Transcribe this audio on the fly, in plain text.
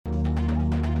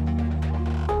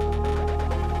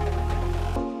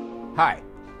Hi,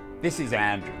 this is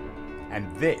Andrew, and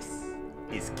this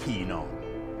is Keen On,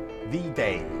 the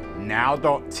daily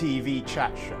now.tv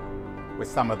chat show with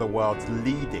some of the world's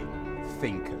leading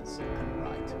thinkers and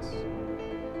writers.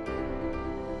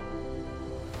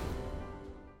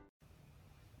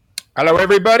 Hello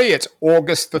everybody, it's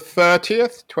August the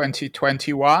 30th,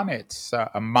 2021. It's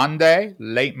a Monday,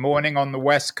 late morning on the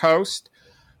West Coast,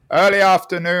 early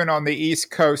afternoon on the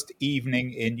East Coast,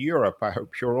 evening in Europe. I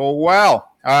hope you're all well.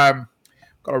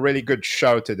 Got a really good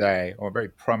show today, or a very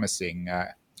promising,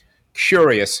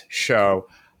 curious show.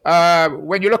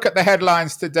 When you look at the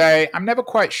headlines today, I'm never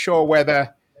quite sure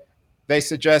whether they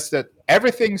suggest that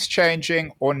everything's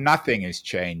changing or nothing is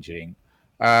changing,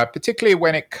 particularly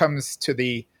when it comes to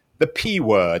the P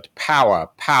word, power,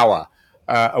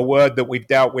 a word that we've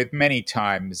dealt with many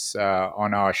times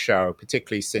on our show,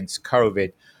 particularly since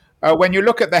COVID. When you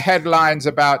look at the headlines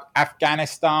about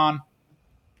Afghanistan,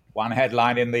 one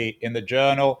headline in the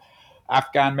Journal,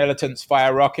 Afghan militants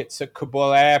fire rockets at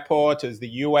Kabul airport as the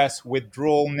US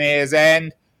withdrawal nears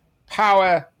end.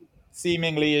 Power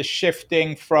seemingly is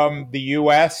shifting from the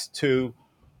US to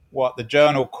what the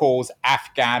Journal calls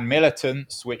Afghan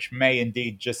militants, which may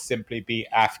indeed just simply be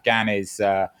Afghanis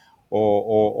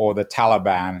or the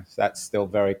Taliban. That's still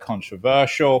very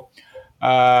controversial.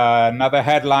 Another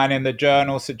headline in the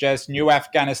Journal suggests new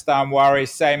Afghanistan worry,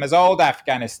 same as old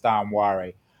Afghanistan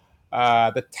worry.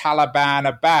 The Taliban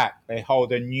are back. They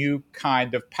hold a new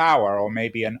kind of power, or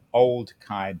maybe an old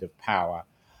kind of power.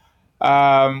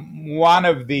 One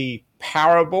of the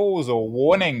parables or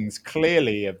warnings,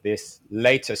 clearly, of this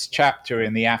latest chapter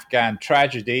in the Afghan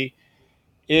tragedy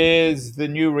is the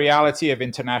new reality of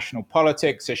international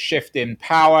politics, a shift in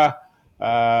power.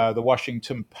 The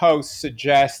Washington Post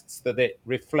suggests that it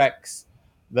reflects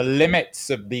the limits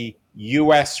of the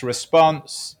US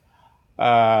response.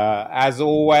 As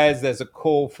always, there's a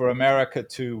call for America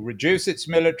to reduce its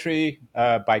military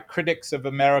by critics of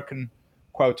American,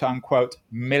 quote unquote,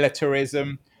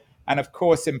 militarism. And of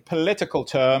course, in political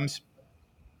terms,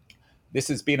 this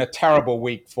has been a terrible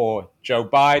week for Joe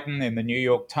Biden. In the New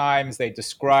York Times, they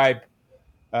describe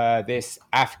this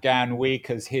Afghan week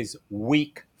as his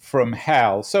week from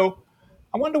hell. So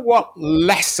I wonder what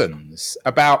lessons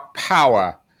about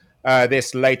power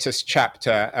this latest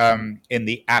chapter in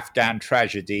the Afghan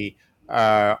tragedy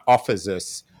offers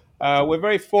us. We're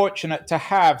very fortunate to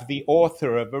have the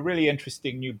author of a really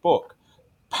interesting new book,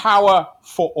 Power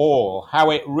for All, How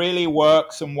It Really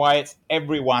Works and Why It's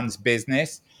Everyone's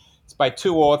Business. It's by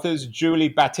two authors,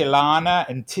 Julie Battilana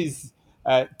and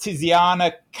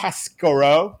Tiziana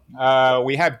Cascaro.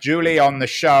 We have Julie on the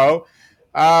show.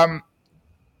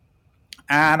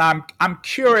 And I'm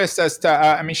curious as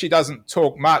to, she doesn't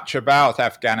talk much about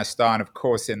Afghanistan, of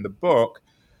course, in the book.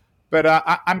 But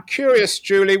I'm curious,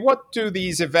 Julie, what do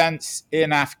these events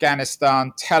in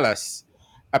Afghanistan tell us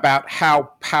about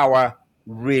how power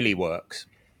really works?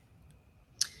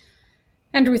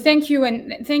 Andrew, thank you.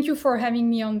 And thank you for having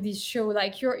me on this show.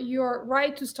 Like you're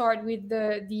right to start with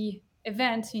the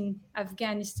events in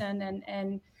Afghanistan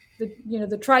and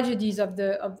the tragedies of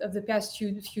the past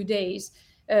few days.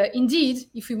 Indeed,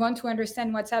 if we want to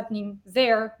understand what's happening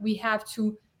there, we have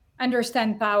to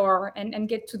understand power and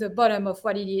get to the bottom of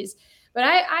what it is. But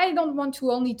I don't want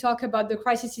to only talk about the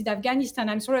crisis in Afghanistan.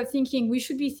 I'm sort of thinking we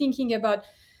should be thinking about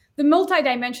the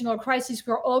multidimensional crisis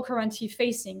we're all currently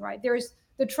facing, right? There's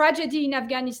the tragedy in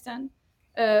Afghanistan,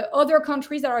 other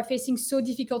countries that are facing so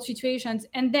difficult situations,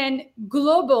 and then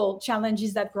global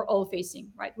challenges that we're all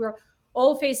facing, right? We're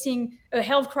all facing a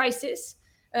health crisis.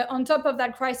 On top of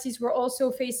that crisis, we're also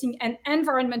facing an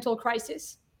environmental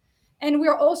crisis. And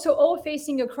we're also all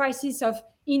facing a crisis of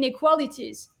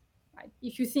inequalities, right?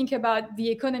 If you think about the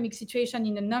economic situation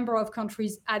in a number of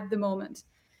countries at the moment.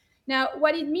 Now,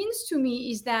 what it means to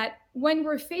me is that when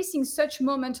we're facing such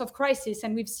moments of crisis,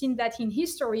 and we've seen that in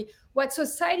history, what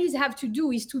societies have to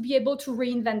do is to be able to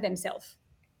reinvent themselves.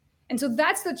 And so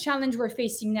that's the challenge we're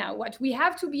facing now. What we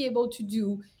have to be able to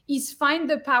do is find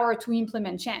the power to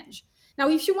implement change. Now,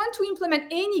 if you want to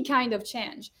implement any kind of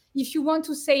change, if you want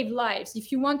to save lives, if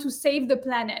you want to save the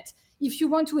planet, if you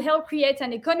want to help create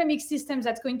an economic system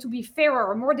that's going to be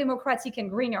fairer, more democratic and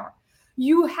greener,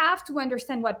 you have to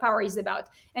understand what power is about.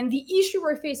 And the issue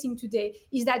we're facing today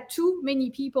is that too many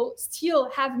people still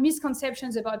have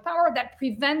misconceptions about power that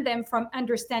prevent them from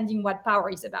understanding what power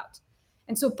is about.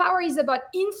 And so power is about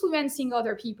influencing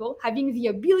other people, having the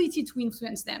ability to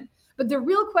influence them. But the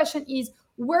real question is,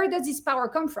 where does this power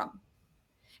come from?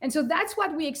 And so that's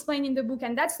what we explain in the book.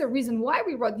 And that's the reason why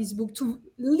we wrote this book, to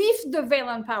lift the veil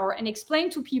on power and explain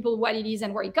to people what it is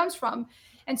and where it comes from.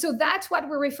 And so that's what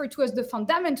we refer to as the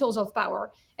fundamentals of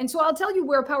power. And so I'll tell you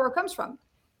where power comes from.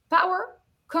 Power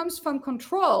comes from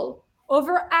control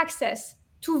over access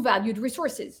to valued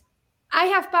resources. I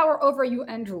have power over you,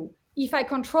 Andrew, if I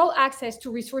control access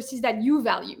to resources that you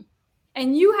value.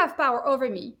 And you have power over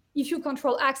me if you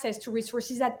control access to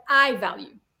resources that I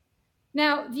value.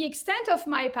 Now, the extent of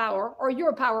my power or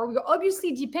your power will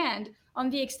obviously depend on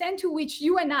the extent to which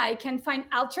you and I can find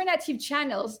alternative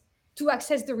channels to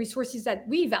access the resources that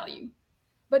we value.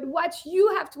 But what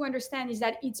you have to understand is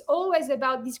that it's always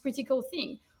about this critical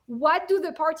thing. What do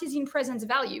the parties in presence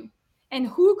value? And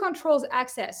who controls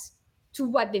access to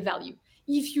what they value?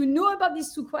 If you know about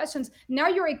these two questions, now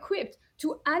you're equipped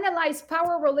to analyze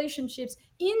power relationships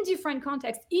in different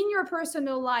contexts, in your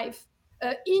personal life,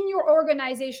 in your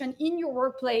organization, in your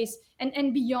workplace,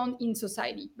 and beyond in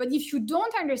society. But if you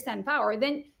don't understand power,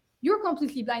 then you're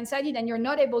completely blindsided and you're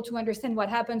not able to understand what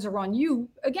happens around you,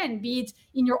 again, be it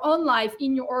in your own life,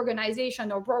 in your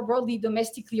organization, or broadly,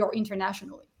 domestically or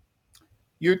internationally.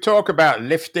 You talk about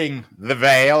lifting the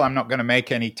veil. I'm not going to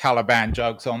make any Taliban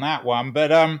jokes on that one,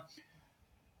 but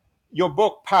your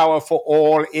book, Power for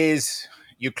All, is,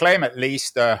 you claim at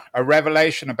least, a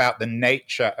revelation about the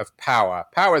nature of power.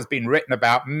 Power has been written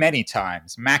about many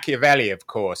times. Machiavelli, of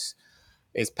course,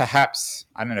 is perhaps,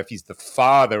 I don't know if he's the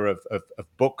father of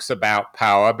books about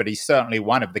power, but he's certainly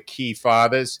one of the key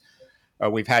fathers.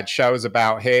 We've had shows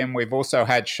about him. We've also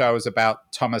had shows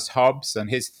about Thomas Hobbes and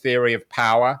his theory of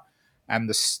power and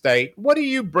the state. What are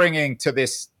you bringing to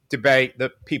this debate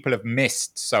that people have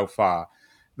missed so far?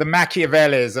 The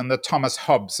Machiavellis and the Thomas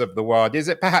Hobbes of the world. Is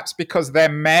it perhaps because they're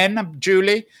men,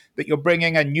 Julie, that you're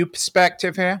bringing a new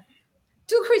perspective here?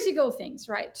 Two critical things,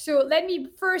 right? So let me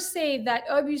first say that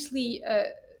obviously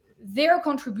their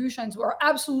contributions were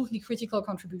absolutely critical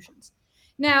contributions.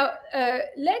 Now,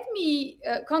 let me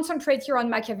concentrate here on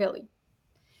Machiavelli.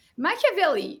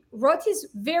 Machiavelli wrote his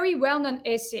very well-known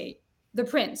essay, The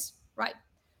Prince, right?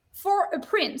 For a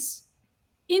prince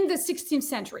in the 16th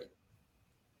century.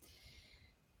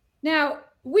 Now,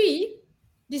 we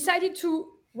decided to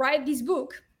write this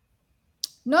book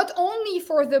not only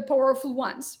for the powerful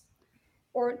ones,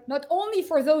 or not only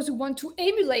for those who want to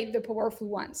emulate the powerful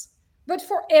ones, but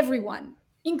for everyone,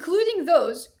 including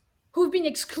those who've been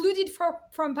excluded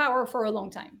from power for a long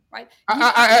time, right?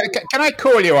 Can I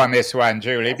call you on this one,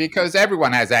 Julie? Because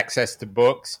everyone has access to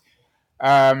books.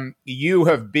 You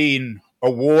have been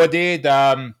awarded...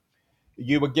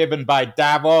 You were given by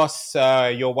Davos.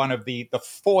 You're one of the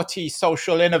 40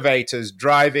 social innovators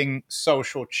driving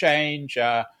social change,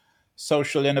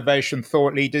 social innovation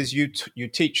thought leaders. You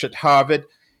teach at Harvard.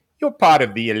 You're part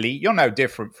of the elite. You're no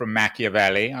different from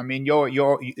Machiavelli. I mean,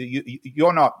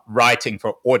 you're not writing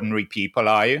for ordinary people,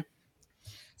 are you?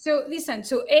 So listen.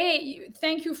 So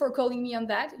thank you for calling me on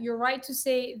that. You're right to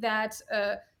say that.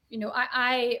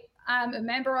 I am a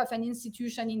member of an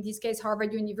institution, in this case,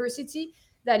 Harvard University.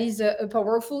 That is a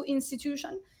powerful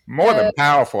institution. More than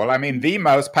powerful. I mean, the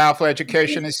most powerful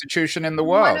education institution in the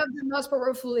world. One of the most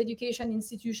powerful education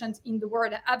institutions in the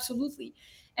world, absolutely.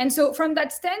 And so from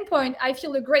that standpoint, I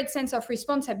feel a great sense of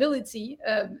responsibility,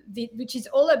 which is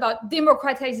all about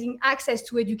democratizing access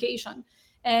to education.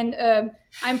 And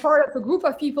I'm part of a group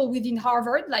of people within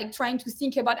Harvard, like trying to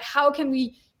think about how can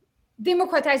we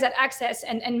democratize that access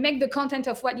and make the content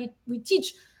of what we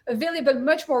teach available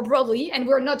much more broadly. And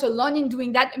we're not alone in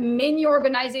doing that. Many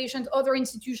organizations, other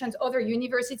institutions, other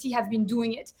universities have been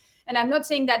doing it. And I'm not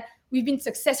saying that we've been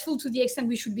successful to the extent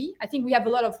we should be. I think we have a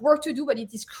lot of work to do, but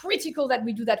it is critical that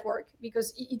we do that work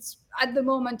because it's at the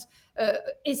moment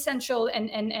essential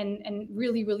and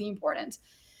really, really important.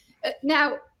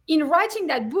 Now, in writing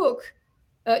that book,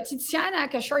 Tiziana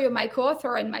Cachorio, my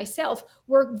co-author, and myself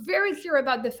were very clear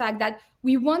about the fact that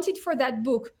we wanted for that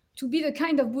book to be the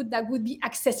kind of book that would be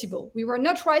accessible. We were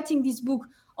not writing this book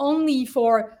only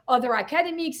for other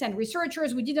academics and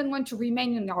researchers. We didn't want to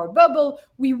remain in our bubble.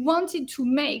 We wanted to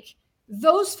make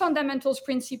those fundamentals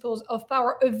principles of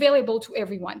power available to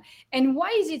everyone. And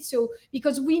why is it so?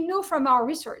 Because we know from our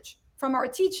research, from our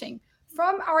teaching,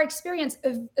 from our experience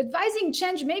of advising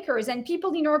change makers and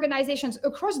people in organizations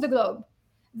across the globe,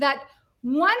 that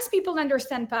once people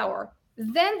understand power,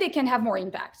 then they can have more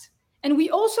impact. And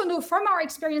we also know from our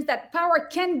experience that power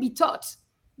can be taught,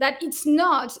 that it's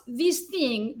not this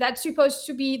thing that's supposed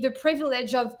to be the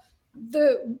privilege of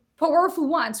the powerful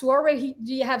ones who already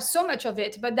have so much of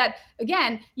it, but that,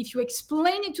 again, if you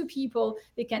explain it to people,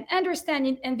 they can understand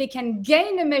it and they can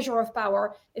gain a measure of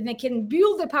power and they can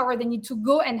build the power they need to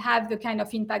go and have the kind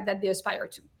of impact that they aspire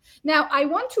to. Now, I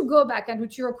want to go back and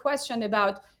to your question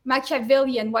about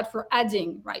Machiavelli and what we're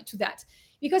adding, right, to that.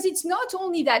 Because it's not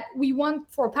only that we want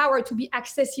for power to be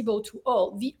accessible to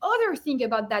all. The other thing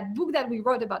about that book that we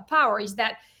wrote about power is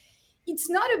that it's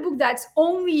not a book that's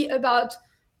only about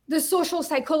the social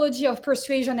psychology of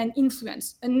persuasion and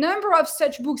influence. A number of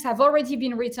such books have already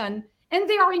been written, and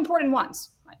they are important ones.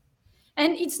 Right?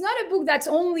 And it's not a book that's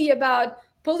only about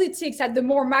politics at the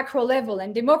more macro level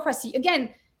and democracy.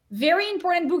 Again, very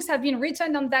important books have been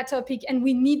written on that topic, and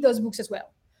we need those books as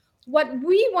well. What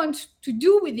we want to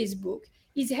do with this book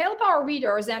is help our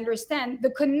readers understand the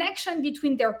connection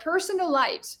between their personal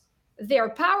lives, their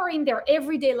power in their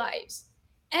everyday lives,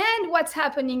 and what's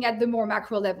happening at the more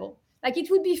macro level. Like,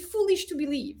 it would be foolish to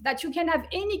believe that you can have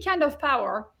any kind of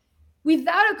power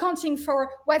without accounting for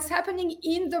what's happening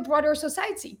in the broader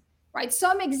society, right?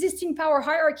 Some existing power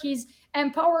hierarchies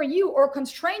empower you or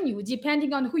constrain you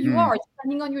depending on who you are,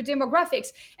 depending on your demographics.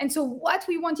 And so what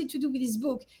we wanted to do with this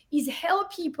book is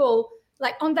help people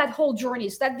like on that whole journey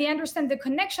so that they understand the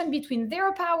connection between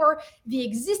their power, the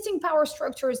existing power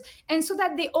structures, and so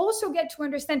that they also get to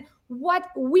understand what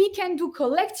we can do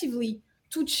collectively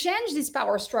to change these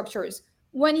power structures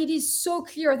when it is so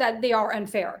clear that they are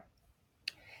unfair.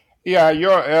 Yeah,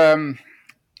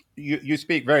 you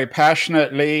speak very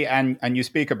passionately, and you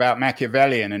speak about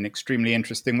Machiavelli in an extremely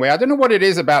interesting way. I don't know what it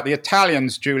is about the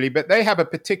Italians, Julie, but they have a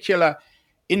particular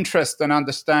interest and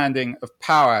understanding of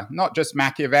power, not just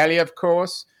Machiavelli, of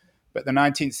course, but the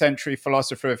 19th century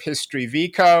philosopher of history,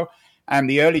 Vico, and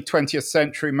the early 20th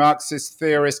century Marxist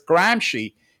theorist,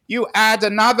 Gramsci. You add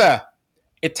another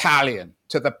Italian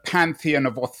to the pantheon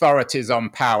of authorities on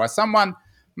power, someone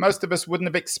most of us wouldn't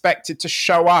have expected to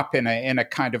show up in a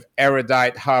kind of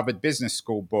erudite Harvard Business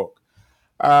School book.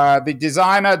 The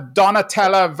designer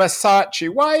Donatella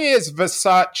Versace. Why is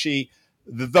Versace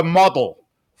the model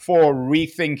for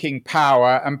rethinking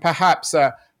power and perhaps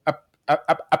a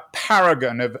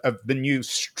paragon of the new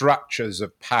structures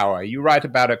of power? You write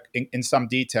about it in some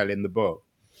detail in the book.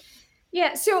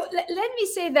 Yeah, so let me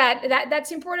say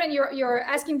that's important. You're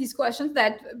asking these questions.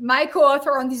 That my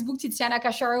co-author on this book, Tiziana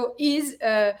Casciaro, is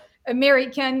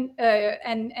American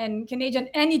and Canadian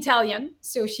and Italian.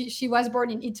 So she was born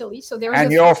in Italy. So there is.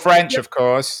 And you're French, of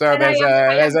course. So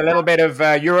there's a little bit of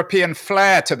European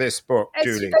flair to this book,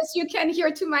 Julie. As you can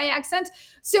hear to my accent.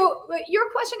 So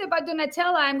your question about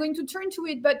Donatella, I'm going to turn to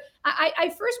it, but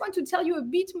I first want to tell you a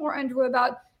bit more, Andrew,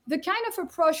 about the kind of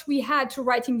approach we had to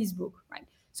writing this book, right?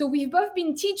 So we've both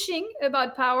been teaching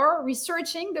about power,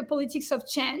 researching the politics of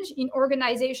change in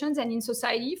organizations and in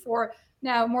society for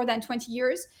now more than 20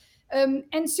 years.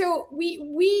 And so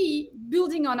we,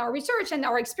 building on our research and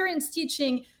our experience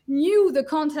teaching, knew the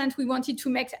content we wanted to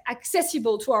make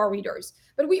accessible to our readers.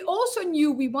 But we also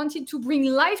knew we wanted to bring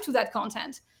life to that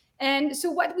content. And so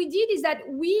what we did is that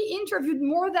we interviewed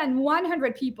more than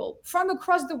 100 people from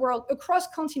across the world, across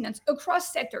continents,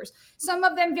 across sectors, some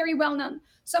of them very well-known,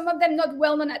 some of them not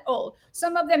well-known at all,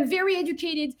 some of them very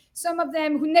educated, some of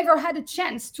them who never had a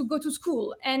chance to go to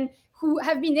school and who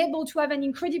have been able to have an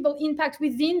incredible impact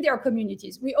within their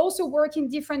communities. We also work in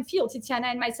different fields, Tiziana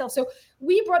and myself. So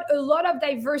we brought a lot of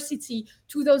diversity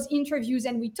to those interviews,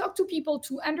 and we talked to people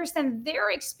to understand their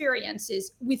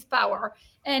experiences with power.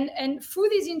 And through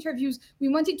these interviews, we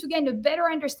wanted to gain a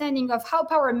better understanding of how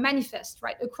power manifests,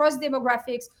 right, across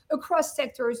demographics, across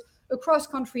sectors, across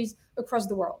countries, across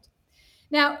the world.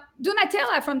 Now,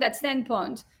 Donatella, from that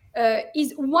standpoint,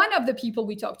 is one of the people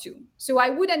we talked to. So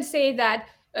I wouldn't say that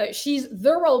she's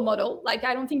the role model. Like,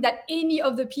 I don't think that any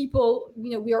of the people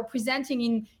we are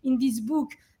presenting in this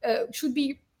book should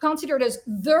be considered as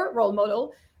the role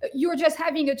model. You're just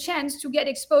having a chance to get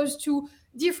exposed to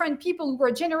different people who were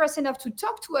generous enough to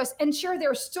talk to us and share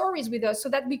their stories with us so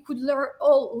that we could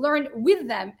all learn with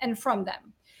them and from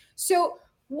them. So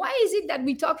why is it that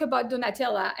we talk about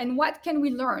Donatella, and what can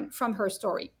we learn from her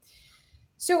story?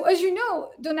 So as you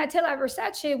know, Donatella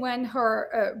Versace, when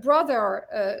her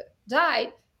brother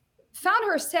died, found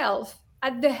herself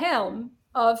at the helm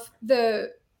of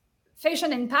the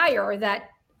fashion empire that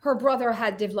her brother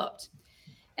had developed.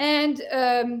 And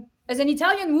as an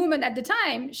Italian woman at the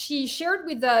time, she shared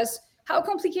with us how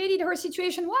complicated her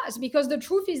situation was, because the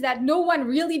truth is that no one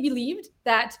really believed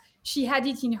that she had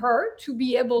it in her to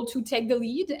be able to take the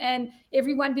lead, and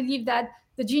everyone believed that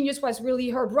the genius was really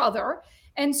her brother.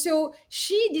 And so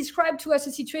she described to us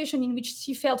a situation in which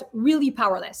she felt really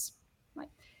powerless.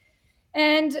 Right?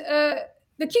 And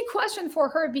the key question for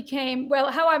her became,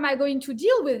 well, how am I going to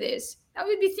deal with this? I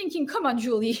would be thinking, come on,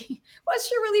 Julie, was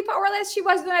she really powerless? She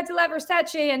was Donatella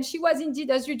Versace, and she was indeed,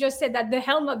 as you just said, at the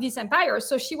helm of this empire.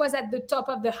 So she was at the top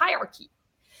of the hierarchy.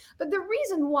 But the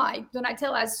reason why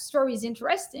Donatella's story is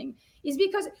interesting is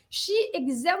because she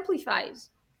exemplifies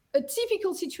a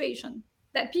typical situation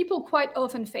that people quite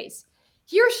often face.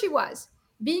 Here she was,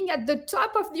 being at the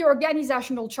top of the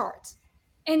organizational chart,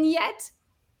 and yet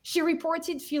she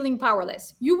reported feeling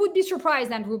powerless. You would be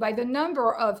surprised, Andrew, by the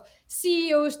number of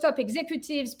CEOs, top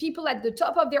executives, people at the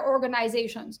top of their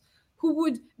organizations who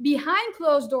would, behind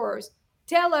closed doors,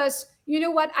 tell us, you know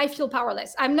what, I feel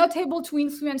powerless. I'm not able to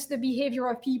influence the behavior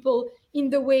of people in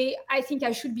the way I think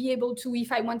I should be able to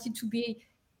if I wanted to be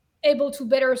able to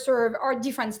better serve our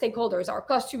different stakeholders, our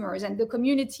customers, and the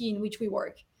community in which we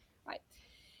work. Right?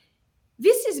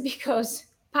 This is because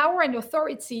power and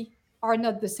authority are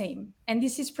not the same. And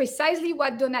this is precisely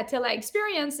what Donatella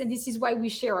experienced, and this is why we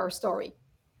share our story.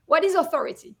 What is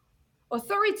authority?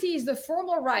 Authority is the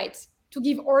formal right to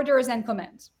give orders and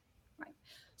commands. Right?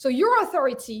 So your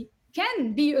authority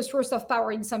can be a source of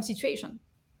power in some situation.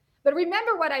 But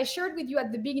remember what I shared with you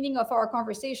at the beginning of our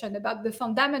conversation about the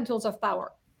fundamentals of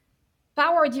power.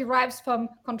 Power derives from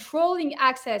controlling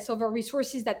access over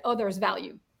resources that others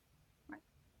value. Right?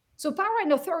 So power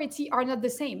and authority are not the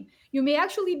same. You may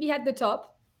actually be at the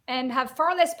top and have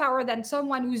far less power than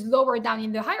someone who's lower down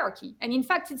in the hierarchy. And in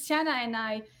fact, Tiziana and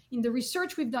I, in the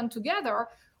research we've done together,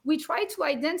 we try to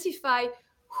identify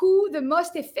who the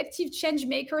most effective change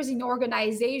makers in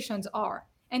organizations are.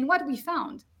 And what we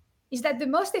found is that the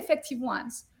most effective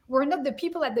ones were not the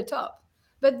people at the top,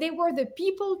 but they were the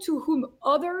people to whom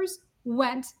others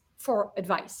went for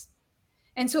advice.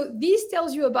 And so this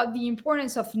tells you about the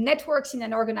importance of networks in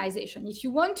an organization. If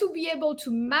you want to be able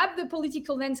to map the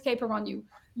political landscape around you,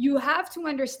 you have to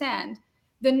understand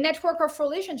the network of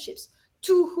relationships.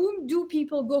 To whom do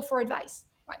people go for advice?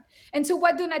 Right? And so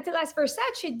what Donatella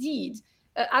Sversace did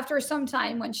after some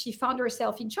time when she found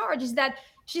herself in charge is that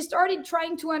she started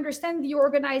trying to understand the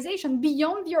organization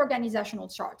beyond the organizational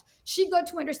chart. She got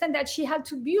to understand that she had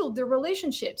to build the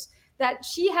relationships, that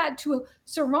she had to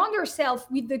surround herself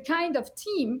with the kind of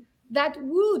team that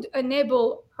would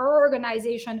enable her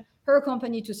organization, her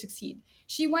company to succeed.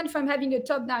 She went from having a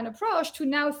top-down approach to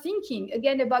now thinking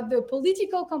again about the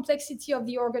political complexity of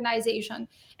the organization.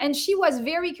 And she was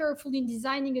very careful in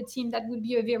designing a team that would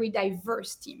be a very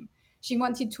diverse team. She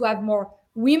wanted to have more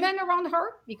women around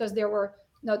her because there were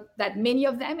not that many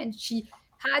of them. And she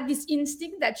had this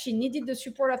instinct that she needed the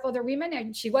support of other women.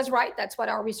 And she was right. That's what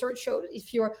our research showed.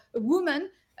 If you're a woman,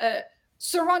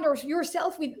 surround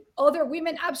yourself with other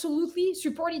women, absolutely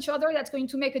support each other. That's going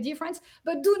to make a difference.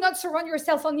 But do not surround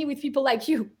yourself only with people like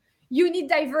you. You need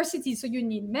diversity. So you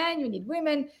need men, you need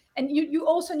women, and you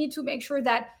also need to make sure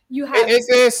that you have...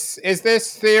 Is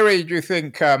this theory, do you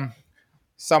think,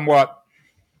 somewhat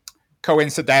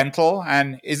coincidental?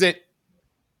 And is it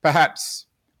perhaps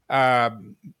a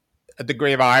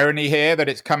degree of irony here that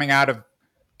it's coming out of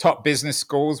top business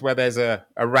schools where there's a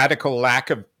radical lack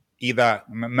of either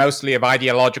mostly of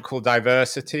ideological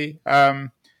diversity?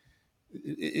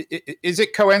 Is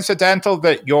it coincidental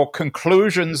that your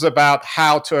conclusions about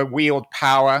how to wield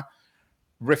power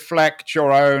reflect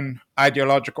your own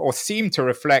ideological, or seem to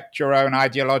reflect your own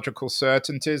ideological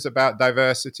certainties about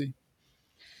diversity?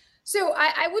 So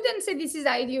I wouldn't say this is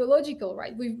ideological,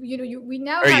 right? We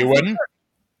now. Oh, you wouldn't?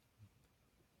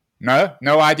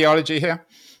 No ideology here.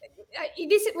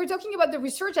 We're talking about the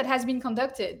research that has been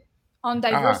conducted on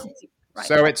diversity. Right?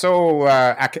 So it's all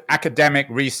academic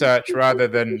research rather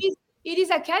than... It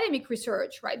is academic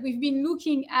research, right? We've been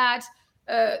looking at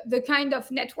the kind of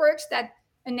networks that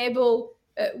enable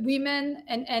women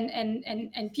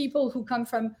and people who come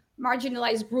from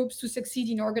marginalized groups to succeed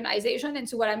in organization. And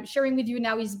so what I'm sharing with you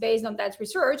now is based on that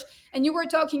research. And you were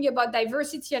talking about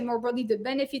diversity and more broadly the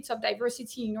benefits of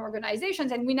diversity in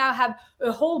organizations. And we now have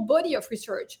a whole body of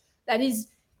research that is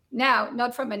now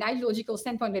not from an ideological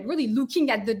standpoint, but really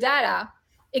looking at the data,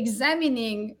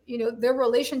 examining the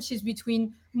relationships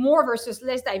between more versus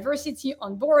less diversity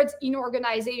on boards, in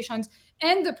organizations,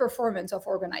 and the performance of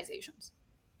organizations.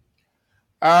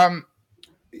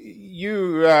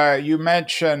 You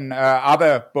mention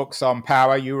other books on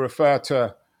power. You refer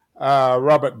to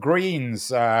Robert Greene's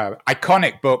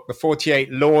iconic book, The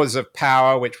 48 Laws of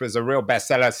Power, which was a real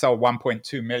bestseller, sold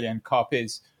 1.2 million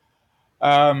copies.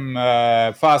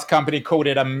 Fast Company called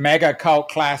it a mega cult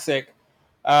classic.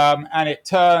 And it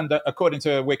turned, according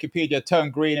to Wikipedia,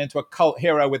 turned Greene into a cult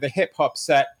hero with a hip-hop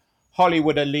set,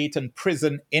 Hollywood elite, and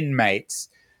prison inmates.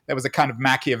 There was a kind of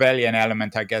Machiavellian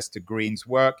element, I guess, to Greene's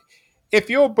work. If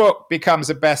your book becomes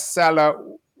a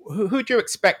bestseller, who do you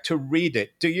expect to read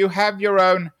it? Do you have your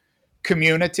own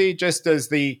community, just as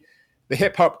the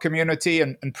hip-hop community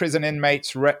and prison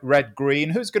inmates read Greene?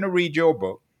 Who's going to read your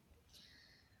book?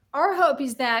 Our hope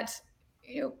is that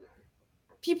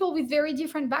people with very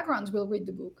different backgrounds will read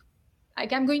the book.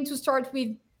 Like, I'm going to start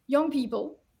with young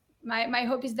people. My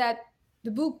hope is that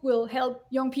The book will help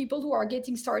young people who are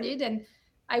getting started. And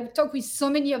I talk with so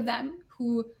many of them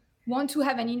who want to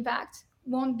have an impact,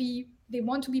 they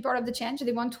want to be part of the change.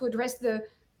 They want to address the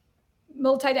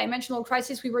multidimensional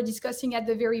crisis we were discussing at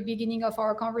the very beginning of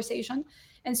our conversation.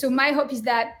 And so my hope is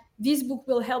that this book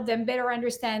will help them better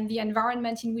understand the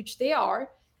environment in which they are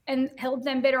and help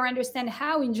them better understand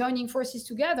how, in joining forces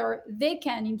together, they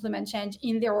can implement change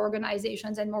in their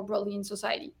organizations and more broadly in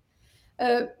society.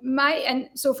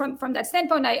 So from that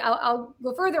standpoint, I'll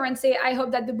go further and say I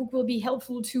hope that the book will be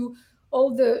helpful to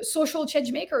all the social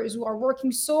change makers who are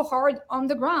working so hard on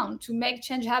the ground to make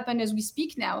change happen as we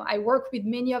speak now. I work with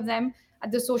many of them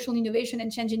at the Social Innovation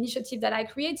and Change Initiative that I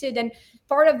created. And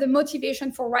part of the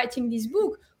motivation for writing this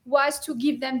book was to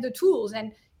give them the tools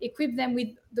and equip them with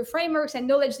the frameworks and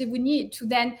knowledge that we need to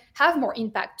then have more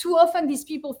impact. Too often, these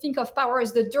people think of power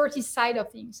as the dirty side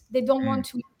of things. They don't want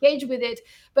to engage with it.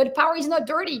 But power is not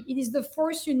dirty. It is the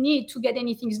force you need to get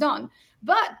anything done.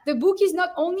 But the book is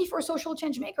not only for social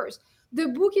change makers. The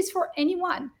book is for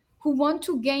anyone who want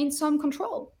to gain some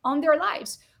control on their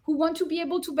lives, who want to be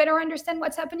able to better understand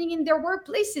what's happening in their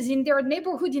workplaces, in their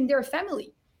neighborhood, in their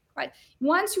family, right?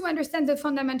 Once you understand the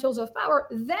fundamentals of power,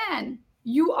 then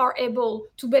you are able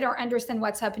to better understand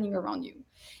what's happening around you.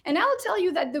 And I'll tell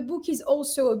you that the book is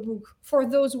also a book for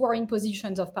those who are in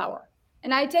positions of power.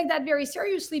 And I take that very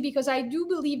seriously because I do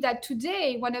believe that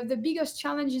today, one of the biggest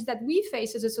challenges that we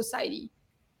face as a society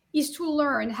is to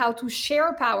learn how to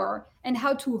share power and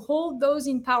how to hold those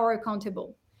in power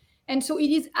accountable. And so it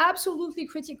is absolutely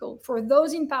critical for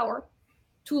those in power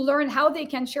to learn how they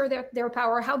can share their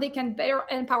power, how they can better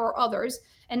empower others.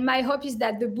 And my hope is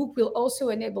that the book will also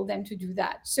enable them to do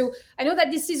that. So I know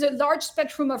that this is a large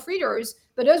spectrum of readers,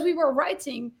 but as we were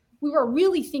writing, we were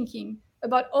really thinking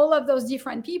about all of those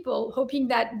different people, hoping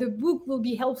that the book will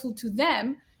be helpful to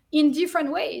them in different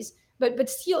ways, but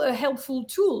still a helpful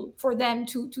tool for them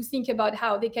to think about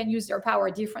how they can use their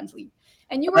power differently.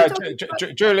 And you were talking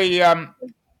about- Julie,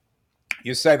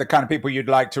 you say the kind of people you'd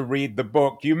like to read the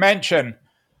book. You mention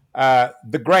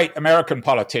the great American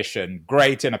politician,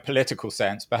 great in a political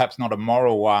sense, perhaps not a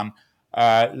moral one,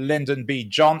 Lyndon B.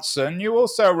 Johnson. You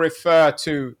also refer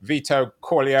to Vito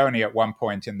Corleone at one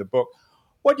point in the book.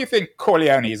 What do you think?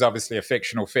 Corleone is obviously a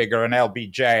fictional figure, and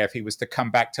LBJ, if he was to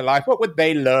come back to life, what would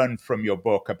they learn from your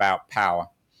book about power?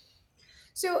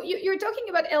 So you're talking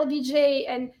about LBJ,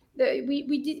 and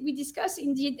we discussed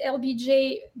indeed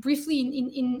LBJ briefly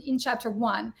in chapter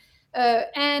 1.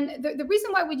 And the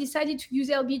reason why we decided to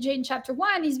use LBJ in chapter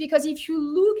 1 is because if you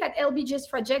look at LBJ's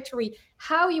trajectory,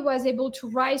 how he was able to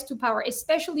rise to power,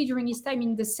 especially during his time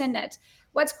in the Senate,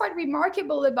 what's quite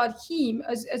remarkable about him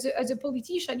as a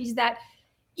politician is that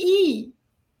he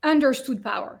understood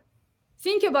power.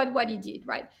 Think about what he did,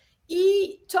 right?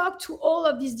 He talked to all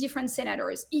of these different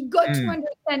senators. He got to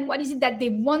understand what is it that they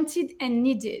wanted and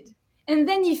needed. And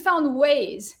then he found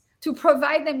ways to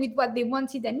provide them with what they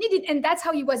wanted and needed. And that's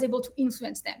how he was able to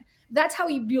influence them. That's how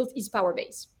he built his power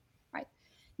base, right?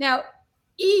 Now,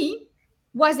 he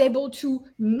was able to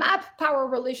map power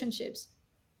relationships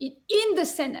in the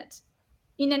Senate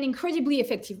in an incredibly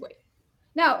effective way.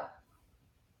 Now,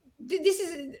 this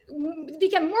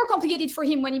became more complicated for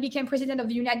him when he became president of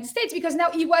the United States, because now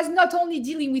he was not only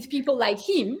dealing with people like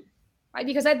him, right?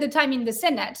 Because at the time in the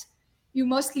Senate, you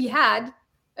mostly had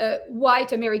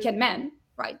white American men,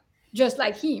 right? Just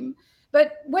like him.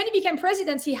 But when he became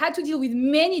president, he had to deal with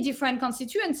many different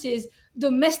constituencies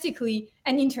domestically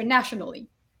and internationally.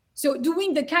 So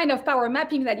doing the kind of power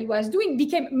mapping that he was doing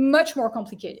became much more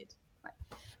complicated. Right?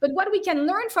 But what we can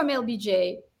learn from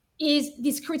LBJ is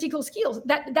these critical skills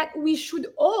that we should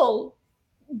all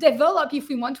develop if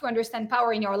we want to understand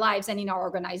power in our lives and in our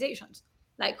organizations.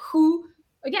 Like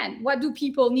what do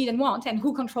people need and want, and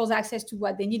who controls access to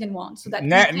what they need and want? So that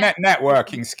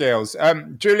networking skills.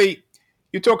 Julie,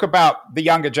 you talk about the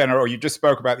younger generation, or you just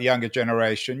spoke about the younger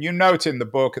generation. You note in the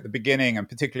book at the beginning and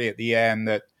particularly at the end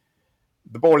that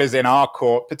the ball is in our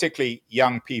court, particularly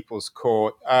young people's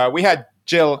court. We had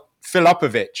Jill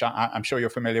Filipovic, I'm sure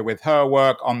you're familiar with her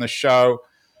work on the show,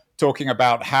 talking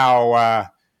about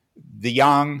how the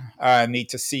young need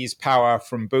to seize power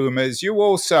from boomers. You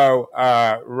also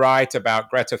write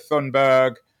about Greta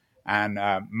Thunberg and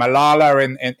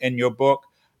Malala in your book.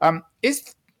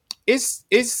 Is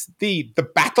the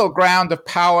battleground of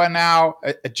power now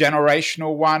a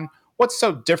generational one? What's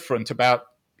so different about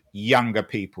younger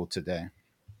people today?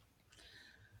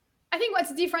 I think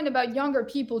what's different about younger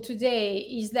people today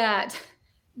is that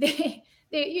they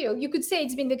you could say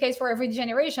it's been the case for every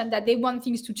generation that they want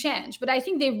things to change, but I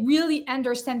think they really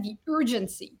understand the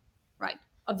urgency, right,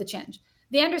 of the change.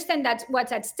 They understand that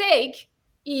what's at stake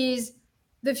is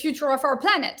the future of our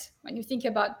planet. When you think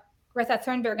about Greta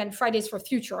Thunberg and Fridays for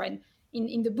Future, and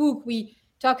in the book we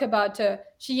talk about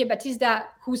Xiye Batista,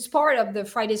 who's part of the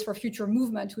Fridays for Future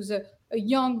movement, who's a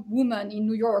young woman in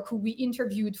New York who we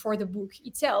interviewed for the book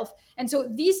itself. And so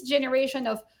this generation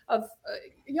of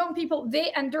young people,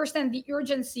 they understand the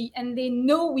urgency and they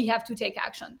know we have to take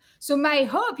action. So my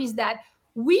hope is that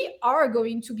we are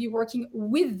going to be working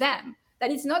with them,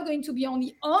 that it's not going to be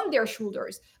only on their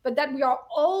shoulders, but that we are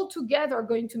all together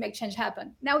going to make change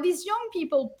happen. Now, these young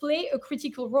people play a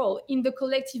critical role in the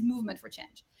collective movement for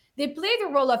change. They play the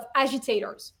role of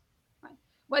agitators. Right?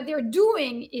 What they're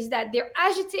doing is that they're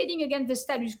agitating against the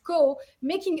status quo,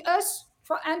 making us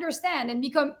understand and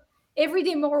become every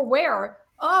day more aware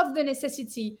of the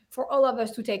necessity for all of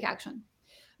us to take action.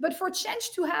 But for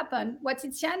change to happen, what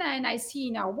Tiziana and I see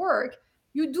in our work,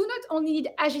 you do not only need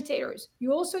agitators,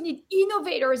 you also need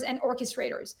innovators and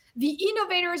orchestrators. The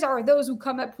innovators are those who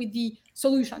come up with the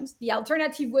solutions, the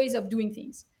alternative ways of doing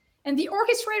things. And the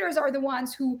orchestrators are the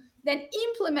ones who then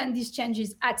implement these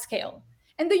changes at scale.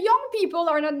 And the young people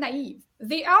are not naive.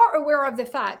 They are aware of the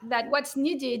fact that what's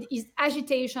needed is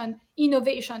agitation,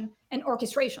 innovation, and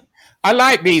orchestration. I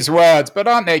like these words, but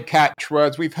aren't they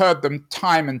catchwords? We've heard them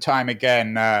time and time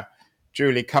again,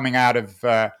 Julie, coming out of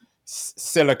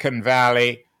Silicon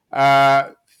Valley.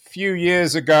 Few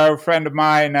years ago, a friend of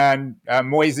mine,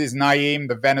 Moises Naim,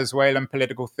 the Venezuelan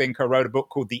political thinker, wrote a book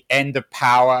called The End of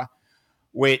Power,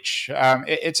 which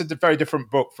it's a very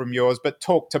different book from yours, but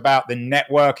talked about the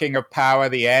networking of power,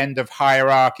 the end of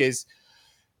hierarchies.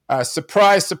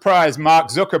 Surprise, surprise, Mark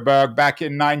Zuckerberg back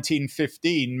in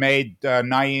 1915 made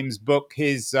Naim's book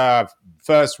his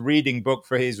first reading book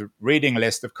for his reading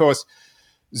list. Of course,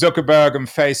 Zuckerberg and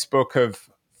Facebook have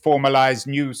formalized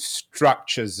new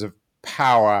structures of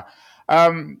power.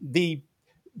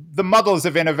 The models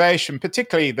of innovation,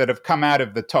 particularly that have come out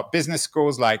of the top business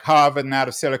schools like Harvard and out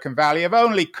of Silicon Valley, have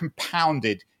only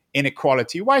compounded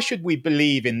inequality. Why should we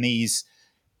believe in these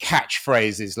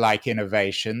catchphrases like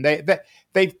innovation?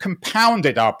 They've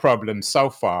compounded our problems so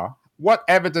far. What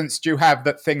evidence do you have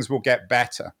that things will get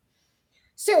better?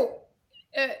 So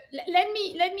let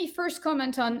me first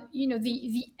comment on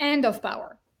the end of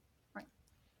power, right?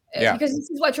 Because this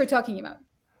is what you're talking about.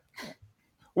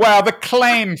 Well, the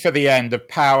claim for the end of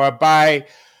power by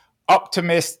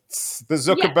optimists, the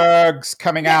Zuckerbergs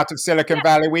coming out of Silicon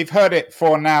Valley. We've heard it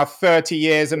for now 30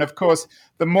 years. And of course,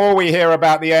 the more we hear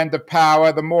about the end of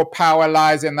power, the more power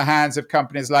lies in the hands of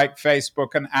companies like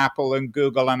Facebook and Apple and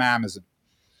Google and Amazon.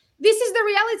 This is the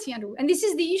reality, Andrew. And this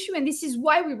is the issue. And this is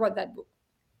why we wrote that book.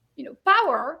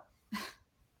 Power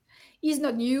is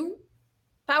not new.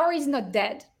 Power is not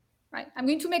dead. Right. I'm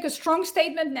going to make a strong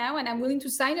statement now, and I'm willing to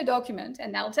sign a document,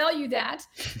 and I'll tell you that.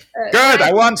 Good.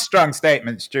 I want strong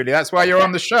statements, Julie. That's why you're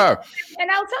on the show.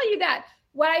 And I'll tell you that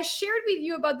what I shared with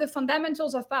you about the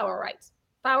fundamentals of power, right?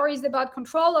 Power is about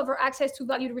control over access to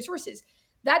valued resources.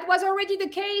 That was already the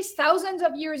case thousands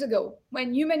of years ago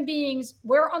when human beings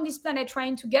were on this planet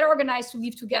trying to get organized to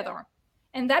live together.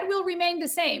 And that will remain the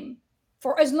same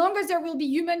for as long as there will be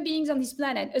human beings on this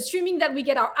planet, assuming that we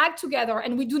get our act together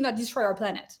and we do not destroy our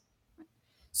planet.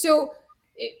 So,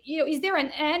 is there an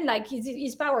end? Like,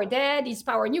 is power dead? Is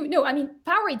power new? No, I mean,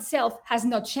 power itself has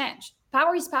not changed.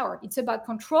 Power is power. It's about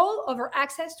control over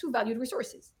access to valued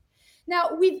resources. Now,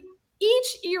 with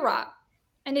each era,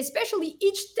 and especially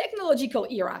each technological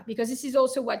era, because this is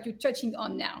also what you're touching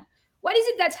on now, what is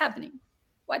it that's happening?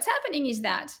 What's happening is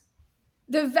that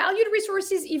the valued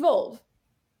resources evolve,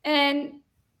 and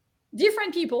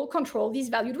different people control these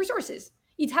valued resources.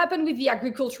 It happened with the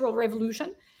agricultural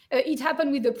revolution. It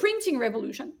happened with the printing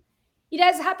revolution. It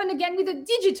has happened again with the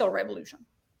digital revolution.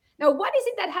 Now, what is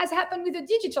it that has happened with the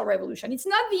digital revolution? It's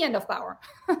not the end of power.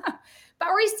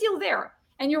 Power is still there.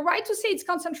 And you're right to say it's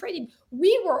concentrated.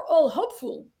 We were all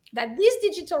hopeful that this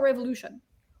digital revolution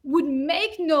would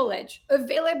make knowledge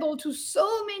available to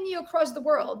so many across the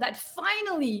world that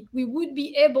finally we would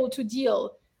be able to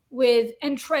deal with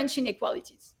entrenched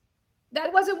inequalities.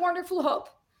 That was a wonderful hope.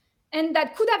 And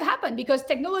that could have happened because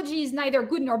technology is neither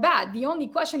good nor bad. The only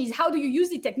question is, how do you use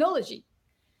the technology?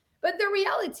 But the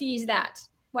reality is that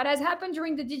what has happened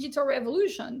during the digital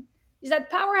revolution is that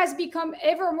power has become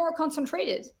ever more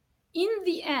concentrated in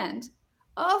the end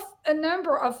of a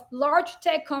number of large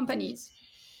tech companies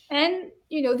and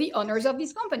the owners of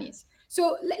these companies.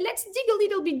 So let's dig a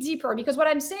little bit deeper, because what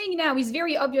I'm saying now is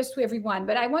very obvious to everyone,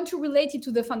 but I want to relate it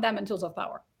to the fundamentals of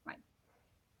power.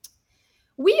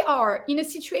 We are in a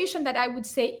situation that I would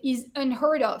say is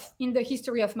unheard of in the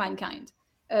history of mankind,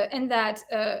 and that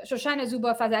Shoshana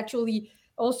Zuboff has actually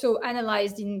also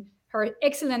analyzed in her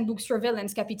excellent book,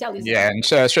 Surveillance Capitalism. Yeah, and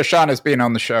Shoshana's been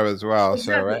on the show as well.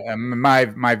 Exactly. So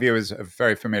my viewers are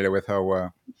very familiar with her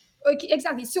work. Okay,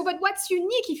 exactly. So, but what's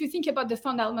unique if you think about the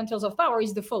fundamentals of power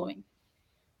is the following.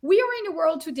 We are in a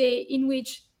world today in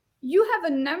which you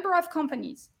have a number of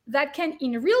companies that can,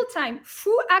 in real time,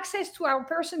 through access to our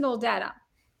personal data,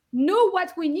 know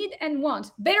what we need and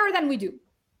want better than we do.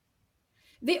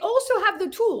 They also have the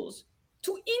tools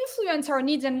to influence our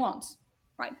needs and wants,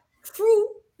 right? Through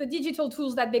the digital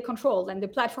tools that they control and the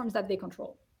platforms that they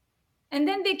control. And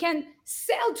then they can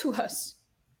sell to us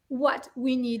what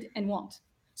we need and want.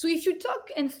 So if you talk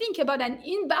and think about an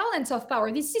imbalance of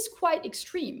power, this is quite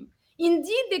extreme.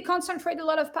 Indeed, they concentrate a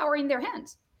lot of power in their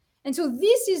hands. And so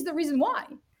this is the reason why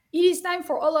it is time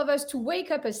for all of us to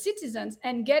wake up as citizens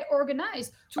and get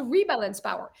organized to rebalance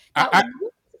power. Now,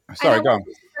 sorry, go on.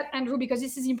 Andrew, because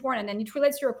this is important and it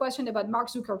relates to your question about Mark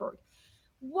Zuckerberg.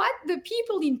 What the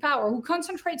people in power who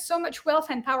concentrate so much wealth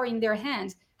and power in their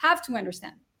hands have to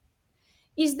understand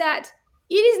is that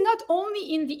it is not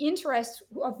only in the interest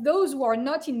of those who are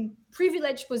not in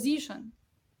privileged position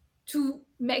to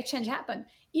make change happen.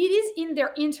 It is in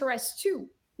their interest too.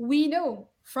 We know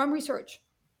from research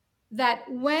that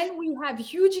when we have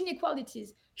huge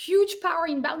inequalities, huge power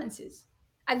imbalances,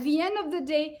 at the end of the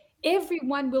day,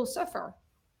 everyone will suffer.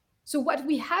 So what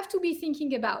we have to be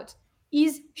thinking about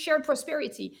is shared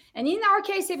prosperity. And in our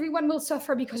case, everyone will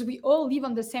suffer because we all live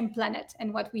on the same planet.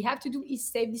 And what we have to do is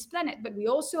save this planet. But we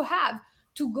also have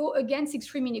to go against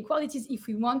extreme inequalities if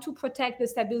we want to protect the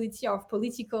stability of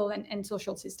political and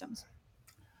social systems.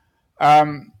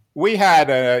 We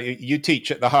had, you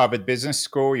teach at the Harvard Business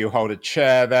School, you hold a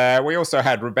chair there. We also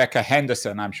had Rebecca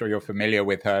Henderson, I'm sure you're familiar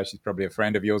with her. She's probably a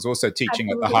friend of yours, also teaching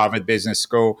Absolutely. At the Harvard Business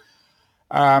School,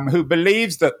 who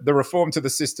believes that the reform to the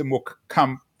system will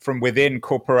come from within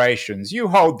corporations. You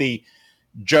hold the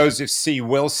Joseph C.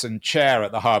 Wilson Chair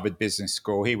at the Harvard Business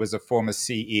School. He was a former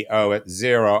CEO at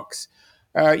Xerox.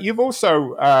 You've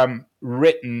also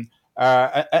written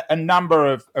a number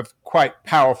of quite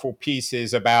powerful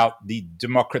pieces about the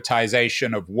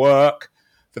democratization of work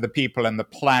for the people and the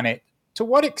planet. To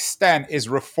what extent is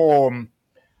reform,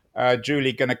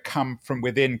 Julie, going to come from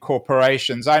within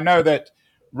corporations? I know that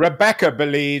Rebecca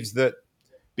believes that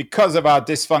because of our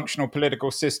dysfunctional political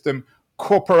system,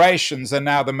 corporations are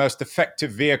now the most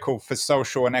effective vehicle for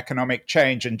social and economic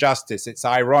change and justice. It's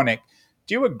ironic.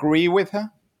 Do you agree with her?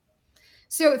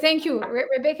 So thank you.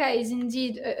 Rebecca is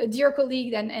indeed a dear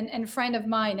colleague and friend of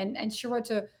mine, and she wrote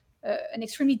an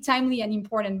extremely timely and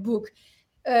important book.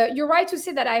 You're right to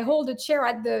say that I hold a chair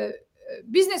at the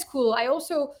business school. I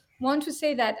also want to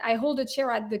say that I hold a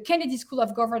chair at the Kennedy School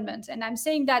of Government. And I'm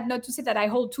saying that not to say that I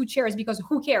hold two chairs, because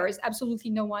who cares? Absolutely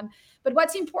no one. But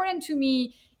what's important to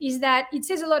me is that it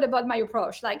says a lot about my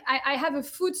approach. Like I have a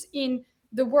foot in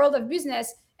the world of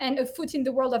business and a foot in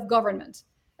the world of government.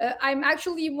 I'm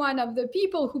actually one of the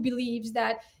people who believes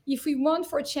that if we want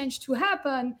for change to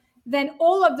happen, then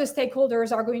all of the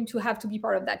stakeholders are going to have to be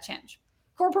part of that change.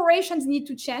 Corporations need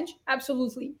to change,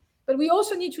 absolutely. But we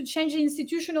also need to change the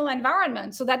institutional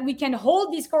environment so that we can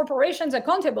hold these corporations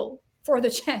accountable for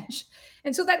the change,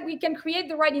 and so that we can create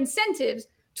the right incentives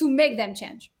to make them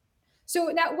change. So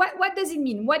now, what does it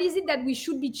mean? What is it that we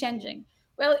should be changing?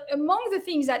 Well, among the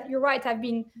things that you're right, I've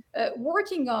been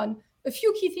working on, a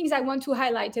few key things I want to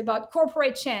highlight about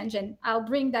corporate change, and I'll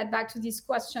bring that back to this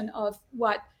question of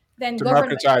what then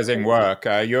democratizing work.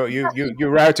 You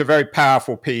wrote a very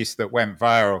powerful piece that went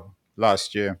viral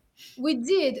last year. We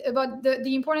did, about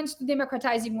the importance of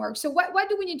democratizing work. So what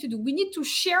do we need to do? We need to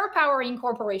share power in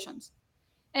corporations.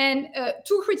 And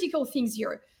two critical things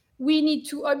here. We need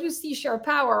to obviously share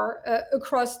power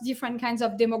across different kinds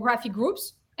of demographic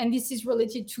groups. And this is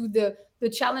related to the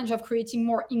challenge of creating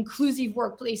more inclusive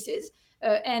workplaces.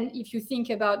 And if you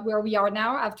think about where we are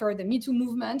now after the Me Too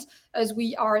movement, as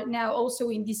we are now also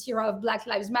in this era of Black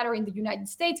Lives Matter in the United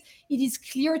States, it is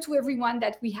clear to everyone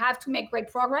that we have to make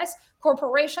great progress.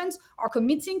 Corporations are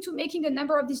committing to making a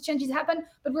number of these changes happen,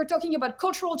 but we're talking about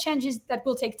cultural changes that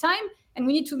will take time, and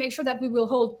we need to make sure that we will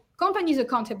hold companies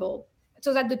accountable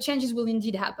so that the changes will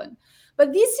indeed happen.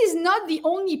 But this is not the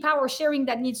only power sharing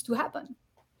that needs to happen.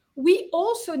 We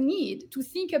also need to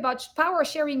think about power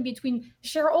sharing between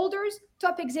shareholders,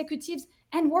 top executives,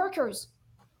 and workers.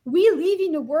 We live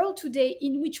in a world today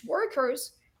in which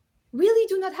workers really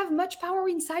do not have much power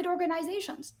inside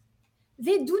organizations.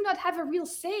 They do not have a real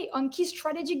say on key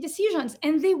strategic decisions,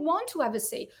 and they want to have a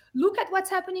say. Look at what's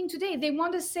happening today. They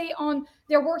want to say on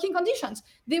their working conditions.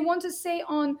 They want to say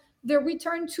on the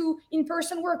return to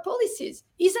in-person work policies.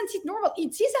 Isn't it normal?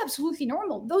 It is absolutely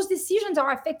normal. Those decisions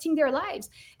are affecting their lives.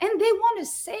 And they want to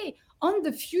say on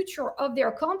the future of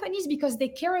their companies because they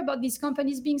care about these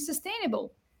companies being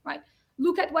sustainable, right?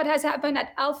 Look at what has happened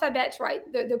at Alphabet, right?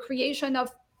 The creation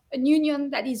of a union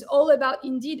that is all about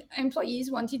indeed employees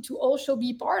wanting to also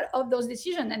be part of those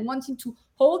decisions and wanting to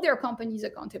hold their companies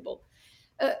accountable.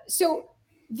 So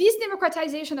this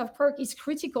democratization of PERC is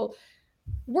critical.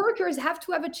 Workers have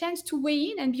to have a chance to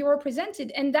weigh in and be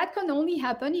represented, and that can only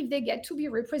happen if they get to be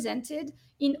represented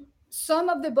in some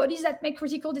of the bodies that make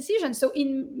critical decisions. So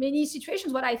in many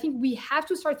situations, what I think we have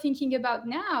to start thinking about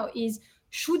now is,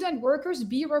 shouldn't workers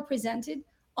be represented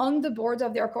on the boards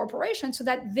of their corporation so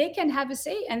that they can have a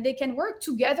say and they can work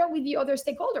together with the other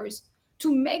stakeholders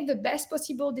to make the best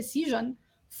possible decision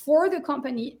for the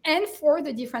company and for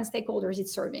the different stakeholders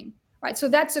it's serving, right? So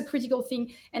that's a critical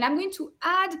thing. And I'm going to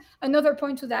add another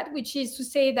point to that, which is to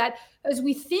say that as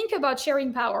we think about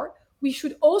sharing power, we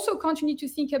should also continue to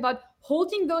think about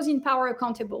holding those in power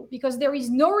accountable, because there is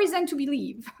no reason to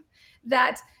believe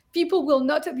that people will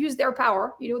not abuse their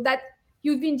power. That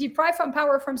you've been deprived from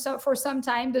power for some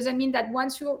time doesn't mean that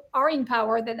once you are in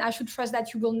power, then I should trust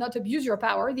that you will not abuse your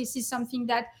power. This is something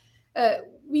that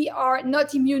we are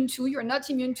not immune to. You're not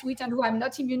immune to it, and I'm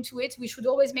not immune to it. We should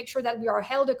always make sure that we are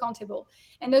held accountable.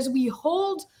 And as we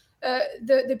hold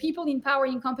the people in power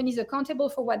in companies accountable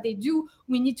for what they do,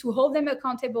 we need to hold them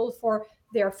accountable for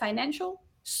their financial,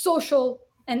 social,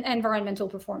 and environmental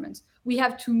performance. We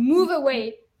have to move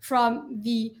away from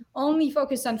the only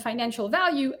focus on financial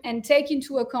value and take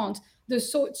into account the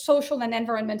social and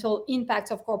environmental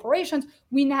impacts of corporations.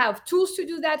 We now have tools to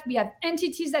do that. We have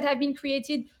entities that have been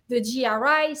created, the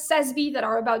GRI, SASB, that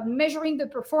are about measuring the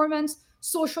performance,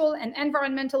 social and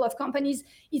environmental, of companies.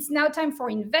 It's now time for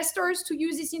investors to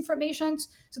use this information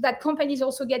so that companies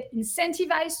also get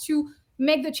incentivized to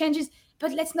make the changes.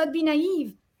 But let's not be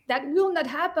naive. That will not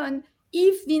happen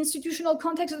if the institutional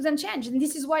context doesn't change. And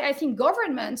this is why I think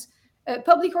governments,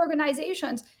 public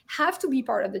organizations have to be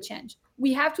part of the change.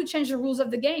 We have to change the rules of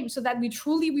the game so that we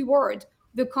truly reward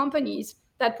the companies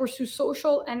that pursue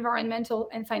social, environmental,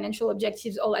 and financial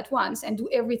objectives all at once and do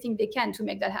everything they can to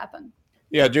make that happen.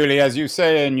 Yeah, Julie, as you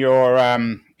say in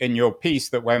your piece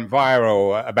that went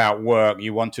viral about work,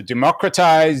 you want to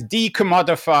democratize,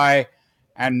 decommodify,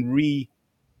 and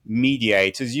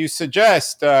remediate. As you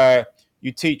suggest,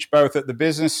 you teach both at the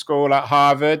business school at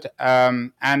Harvard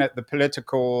and at the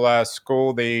political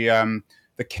school, the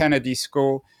Kennedy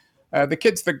School. The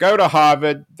kids that go to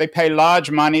Harvard, they pay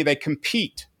large money, they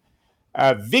compete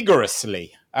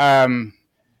vigorously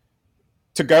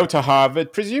to go to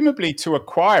Harvard, presumably to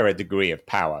acquire a degree of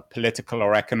power, political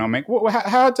or economic.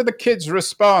 How do the kids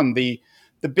respond, the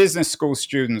business school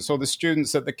students or the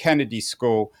students at the Kennedy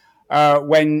School,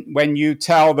 when you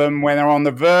tell them, when they're on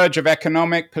the verge of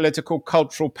economic, political,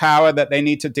 cultural power, that they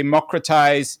need to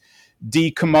democratize,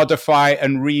 decommodify,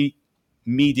 and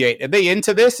remediate? Are they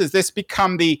into this? Has this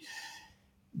become the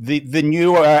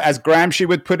new, as Gramsci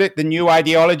would put it, the new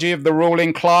ideology of the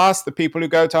ruling class, the people who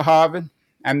go to Harvard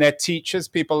and their teachers,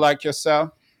 people like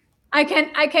yourself? I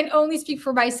can only speak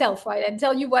for myself, right, and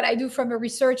tell you what I do from a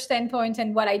research standpoint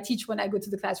and what I teach when I go to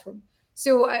the classroom.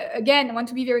 So again, I want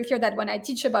to be very clear that when I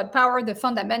teach about power, the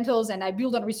fundamentals, and I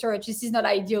build on research, this is not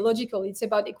ideological. It's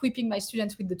about equipping my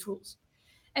students with the tools.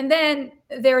 And then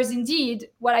there is indeed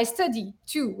what I study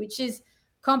too, which is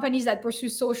companies that pursue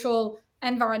social,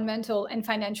 environmental, and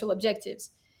financial objectives.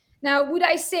 Now, would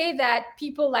I say that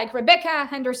people like Rebecca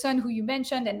Henderson, who you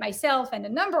mentioned, and myself, and a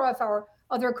number of our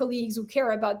other colleagues who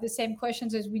care about the same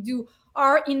questions as we do,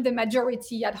 are in the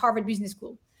majority at Harvard Business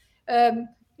School?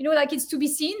 Like, it's to be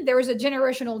seen. There is a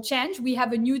generational change. We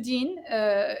have a new dean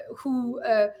who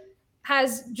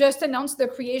has just announced the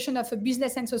creation of a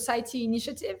business and society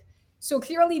initiative. So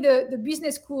clearly the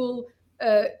business school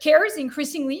cares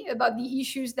increasingly about the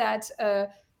issues that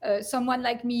someone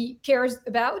like me cares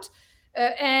about.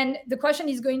 And the question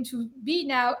is going to be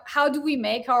now, how do we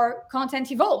make our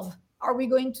content evolve? Are we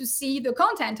going to see the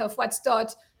content of what's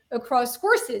taught across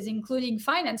courses, including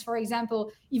finance, for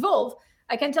example, evolve?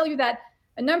 I can tell you that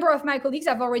a number of my colleagues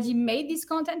have already made this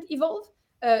content evolve.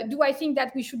 Do I think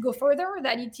that we should go further,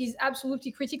 that it is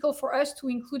absolutely critical for us to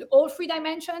include all three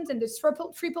dimensions and the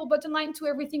triple bottom line to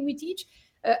everything we teach?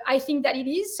 I think that it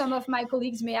is. Some of my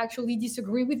colleagues may actually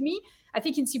disagree with me. I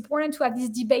think it's important to have this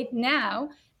debate now.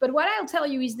 But what I'll tell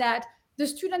you is that the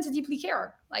students deeply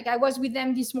care. Like, I was with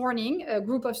them this morning, a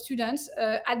group of students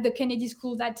at the Kennedy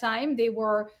School that time. They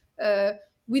were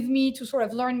with me to sort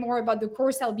of learn more about the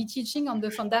course I'll be teaching on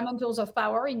the fundamentals of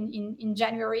power in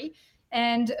January.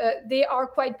 And they are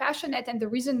quite passionate. And the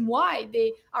reason why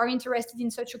they are interested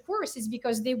in such a course is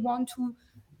because they want to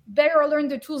better learn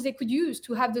the tools they could use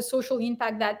to have the social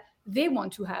impact that they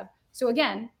want to have. So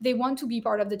again, they want to be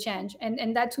part of the change.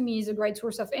 And that to me is a great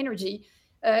source of energy.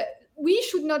 We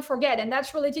should not forget, and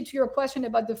that's related to your question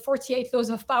about the 48 laws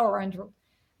of power, Andrew,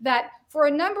 that for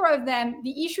a number of them,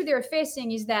 the issue they're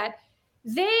facing is that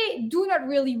they do not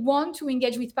really want to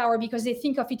engage with power because they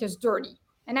think of it as dirty.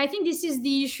 And I think this is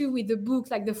the issue with the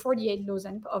book, like the 48 Laws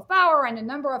of Power and a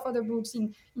number of other books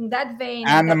in that vein.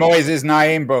 And the Moises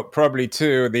Naim book, probably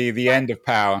too, the End of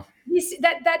Power. This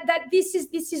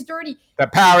is dirty.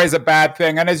 That power is a bad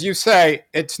thing. And as you say,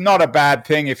 it's not a bad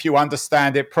thing if you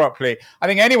understand it properly. I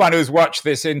think anyone who's watched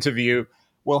this interview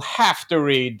will have to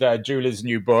read Julie's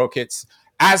new book. It's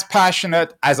as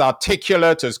passionate, as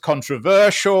articulate, as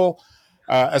controversial,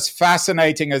 as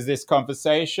fascinating as this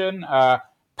conversation.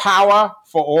 Power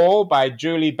for All by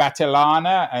Julie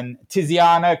Battilana and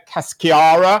Tiziana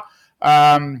Casciara.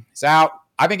 It's out.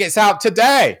 I think it's out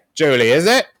today, Julie, is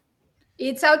it?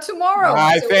 It's out tomorrow.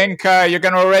 I think you're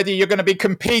going to be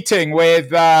competing with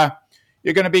the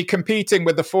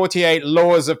 48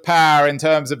 Laws of Power in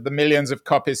terms of the millions of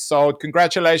copies sold.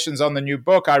 Congratulations on the new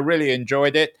book. I really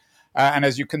enjoyed it. And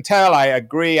as you can tell, I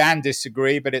agree and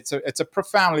disagree, but it's a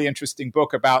profoundly interesting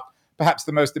book about perhaps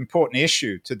the most important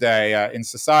issue today in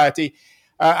society.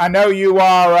 I know you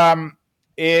are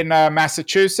in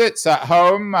Massachusetts at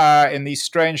home in these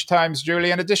strange times,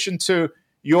 Julie. In addition to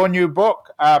your new book,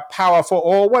 Power for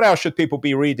All, what else should people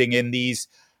be reading in these,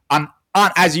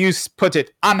 as you put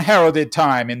it, unheralded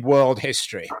time in world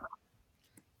history?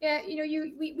 Yeah,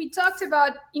 we talked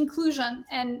about inclusion,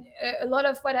 and a lot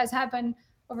of what has happened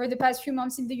over the past few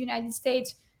months in the United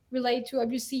States relate to,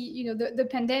 obviously, the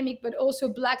pandemic, but also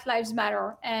Black Lives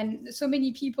Matter. And so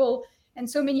many people and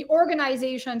so many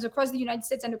organizations across the United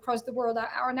States and across the world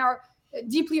are now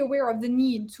deeply aware of the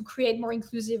need to create more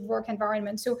inclusive work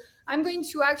environments. So I'm going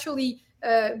to actually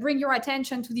bring your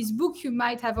attention to this book you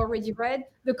might have already read,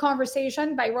 The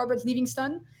Conversation by Robert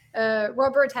Livingston.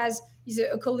 Robert is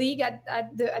a colleague at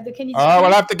the Kennedy. Oh,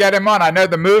 we'll have to get him on. I know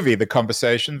the movie, The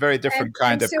Conversation, very different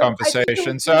kind of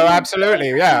conversation. So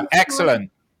absolutely, yeah,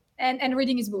 excellent. And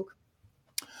reading his book.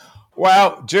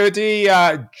 Well, Julie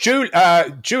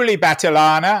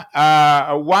Battilana,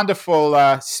 a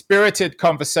wonderful, spirited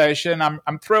conversation.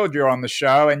 I'm thrilled you're on the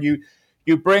show, and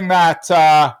you bring that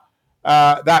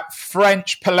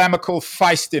French polemical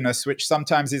feistiness, which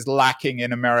sometimes is lacking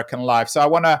in American life. So I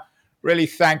want to really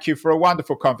thank you for a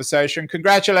wonderful conversation.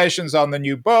 Congratulations on the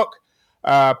new book,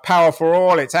 Power for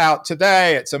All. It's out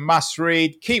today. It's a must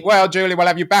read. Keep well, Julie. We'll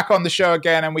have you back on the show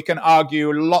again, and we can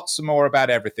argue lots more about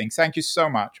everything. Thank you so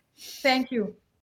much. Thank you.